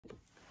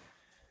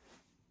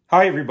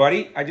Hi,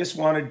 everybody. I just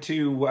wanted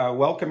to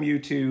welcome you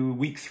to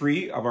week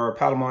 3 of our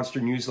Paddle Monster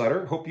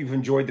newsletter. Hope you've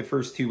enjoyed the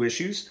first 2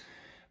 issues.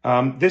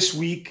 This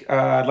week,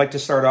 I'd like to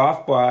start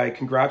off by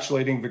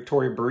congratulating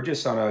Victoria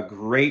Burgess on a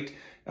great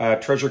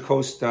Treasure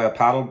Coast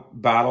paddle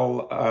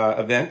battle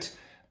event.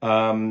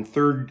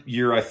 Third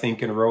year, I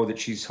think, in a row that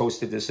she's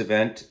hosted this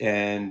event.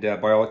 And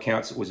by all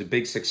accounts, it was a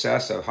big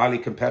success, a highly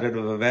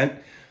competitive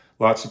event.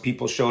 Lots of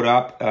people showed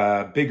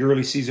up. Big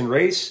early season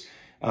race.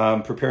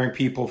 Preparing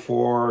people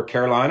for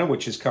Carolina,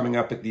 which is coming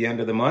up at the end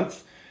of the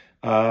month.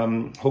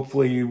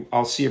 Hopefully,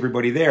 I'll see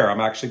everybody there.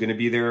 I'm actually going to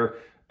be there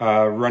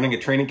running a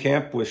training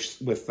camp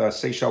with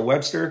Seychelles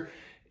Webster,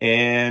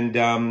 and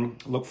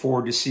look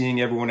forward to seeing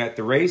everyone at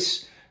the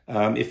race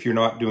if you're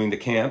not doing the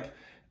camp.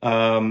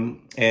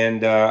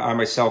 I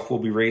myself will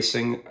be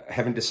racing. I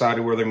haven't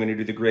decided whether I'm going to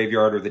do the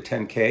graveyard or the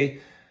 10K.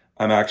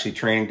 I'm actually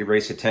training to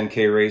race a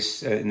 10K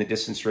race in the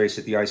distance race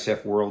at the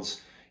ICF Worlds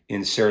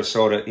in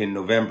Sarasota in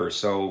November.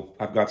 So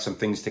I've got some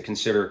things to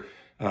consider,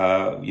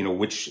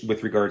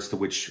 with regards to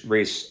which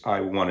race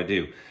I want to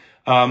do.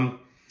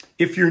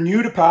 If you're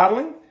new to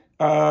paddling,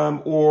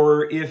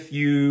 or if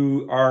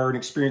you are an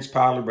experienced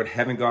paddler but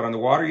haven't got on the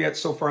water yet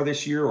so far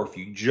this year, or if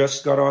you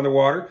just got on the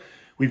water,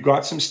 we've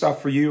got some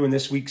stuff for you in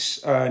this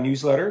week's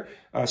newsletter.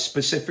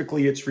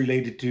 Specifically, it's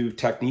related to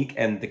technique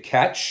and the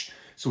catch.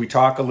 So we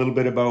talk a little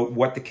bit about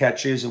what the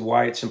catch is and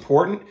why it's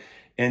important.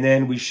 And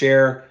then we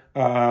share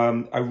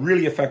a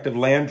really effective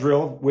land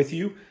drill with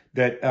you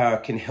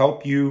that can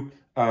help you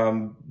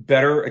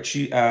better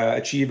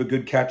achieve a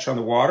good catch on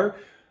the water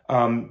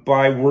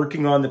by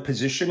working on the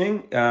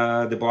positioning,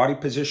 the body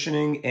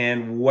positioning,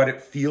 and what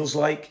it feels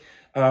like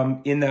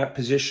in that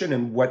position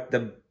and what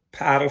the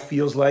paddle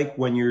feels like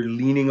when you're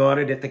leaning on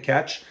it at the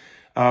catch.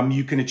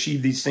 You can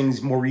achieve these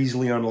things more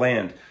easily on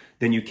land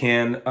than you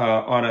can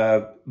on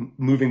a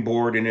moving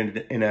board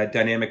in a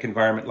dynamic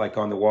environment like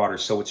on the water.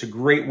 So it's a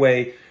great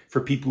way for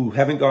people who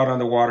haven't got on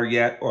the water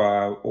yet,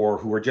 or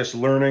who are just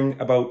learning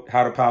about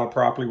how to paddle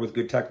properly with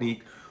good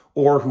technique,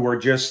 or who are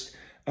just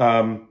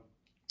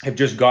have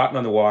just gotten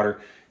on the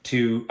water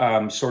to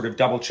sort of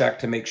double check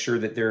to make sure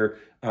that they're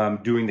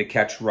doing the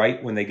catch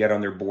right when they get on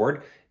their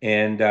board.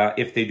 And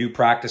if they do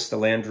practice the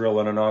land drill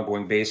on an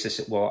ongoing basis,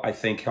 it will, I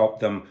think, help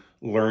them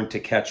learn to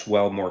catch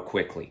well more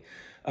quickly.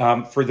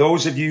 For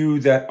those of you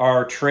that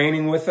are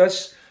training with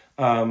us,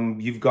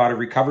 you've got a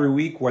recovery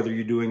week, whether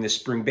you're doing the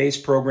spring base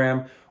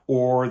program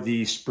or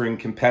the spring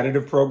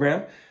competitive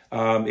program.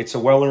 It's a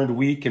well-earned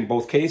week in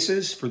both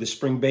cases. For the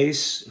spring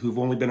base, who've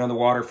only been on the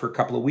water for a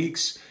couple of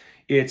weeks,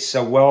 it's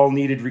a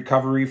well-needed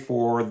recovery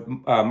for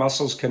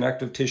muscles,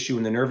 connective tissue,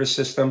 and the nervous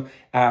system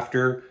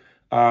after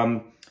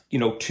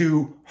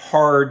 2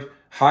 hard,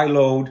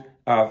 high-load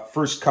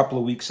first couple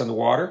of weeks on the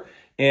water.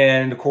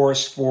 And of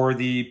course, for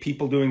the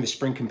people doing the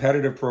spring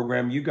competitive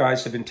program, you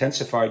guys have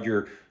intensified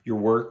your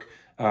work.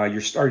 You're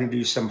starting to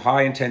do some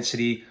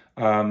high-intensity,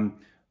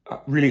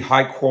 really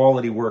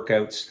high-quality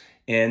workouts.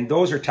 And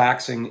those are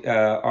taxing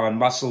on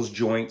muscles,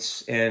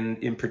 joints, and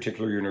in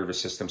particular your nervous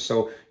system.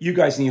 So you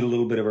guys need a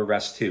little bit of a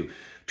rest too.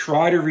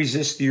 Try to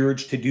resist the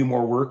urge to do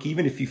more work,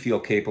 even if you feel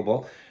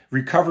capable.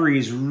 Recovery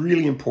is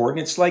really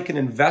important. It's like an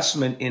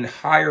investment in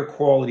higher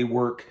quality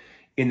work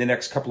in the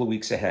next couple of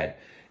weeks ahead.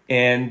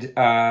 And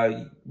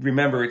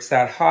remember, it's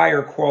that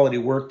higher quality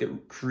work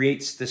that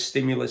creates the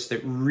stimulus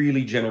that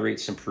really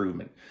generates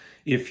improvement.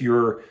 If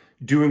you're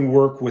doing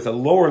work with a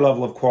lower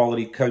level of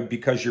quality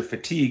because you're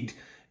fatigued,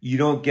 you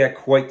don't get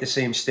quite the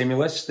same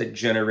stimulus that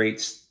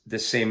generates the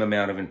same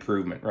amount of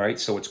improvement, right?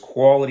 So it's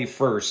quality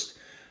first,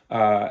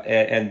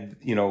 and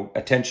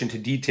attention to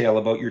detail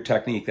about your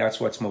technique. That's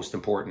what's most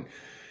important.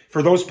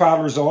 For those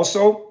paddlers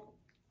also,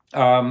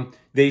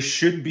 they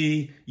should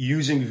be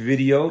using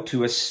video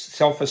to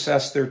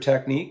self-assess their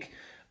technique.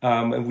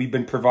 And we've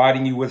been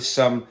providing you with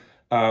some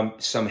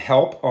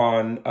help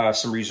on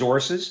some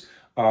resources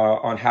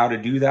on how to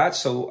do that.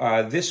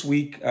 So this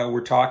week,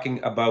 we're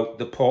talking about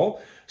the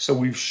pull. So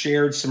we've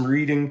shared some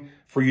reading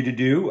for you to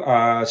do,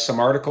 some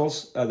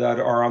articles that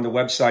are on the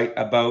website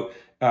about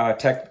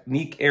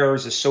technique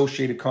errors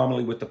associated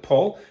commonly with the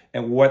pull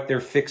and what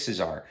their fixes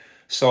are.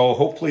 So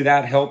hopefully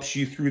that helps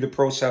you through the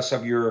process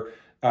of your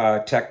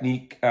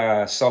technique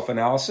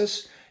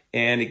self-analysis,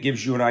 and it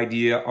gives you an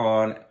idea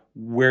on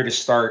where to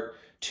start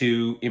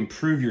to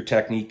improve your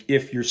technique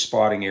if you're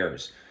spotting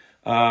errors.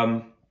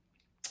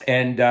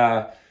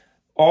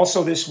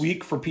 Also this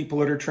week, for people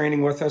that are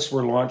training with us,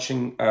 we're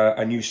launching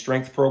a new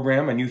strength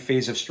program, a new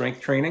phase of strength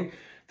training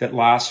that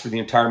lasts for the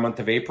entire month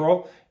of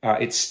April.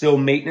 It's still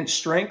maintenance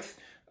strength,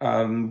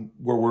 where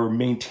we're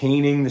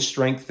maintaining the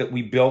strength that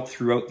we built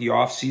throughout the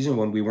off season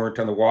when we weren't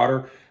on the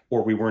water,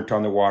 or we weren't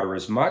on the water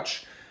as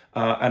much.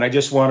 And I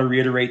just want to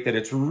reiterate that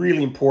it's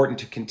really important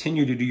to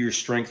continue to do your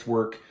strength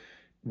work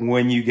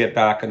when you get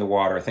back in the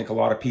water. I think a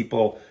lot of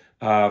people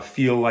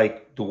feel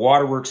like the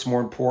water work's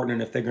more important,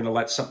 and if they're going to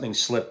let something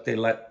slip, they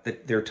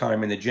let their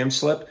time in the gym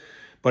slip.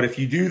 But if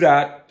you do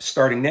that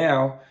starting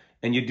now,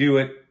 and you do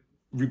it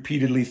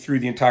repeatedly through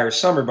the entire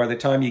summer, by the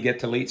time you get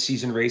to late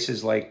season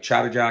races like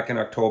Chattajack in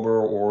October,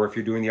 or if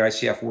you're doing the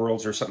ICF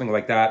Worlds or something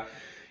like that,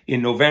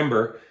 in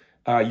November,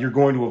 you're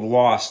going to have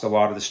lost a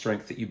lot of the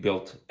strength that you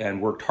built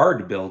and worked hard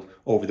to build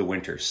over the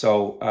winter.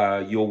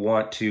 So you'll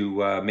want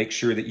to make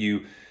sure that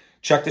you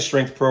check the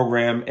strength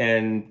program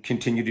and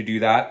continue to do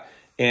that.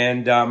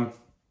 And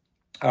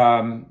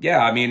yeah,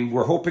 I mean,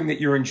 we're hoping that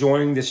you're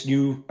enjoying this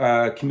new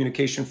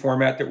communication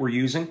format that we're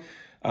using.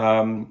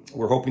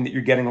 We're hoping that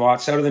you're getting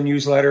lots out of the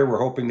newsletter. We're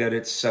hoping that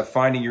it's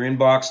finding your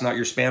inbox, not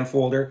your spam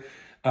folder.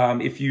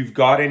 If you've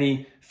got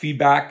any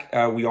feedback,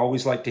 we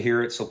always like to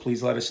hear it, so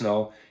please let us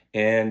know.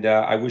 And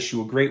I wish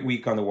you a great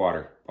week on the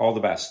water. All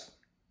the best.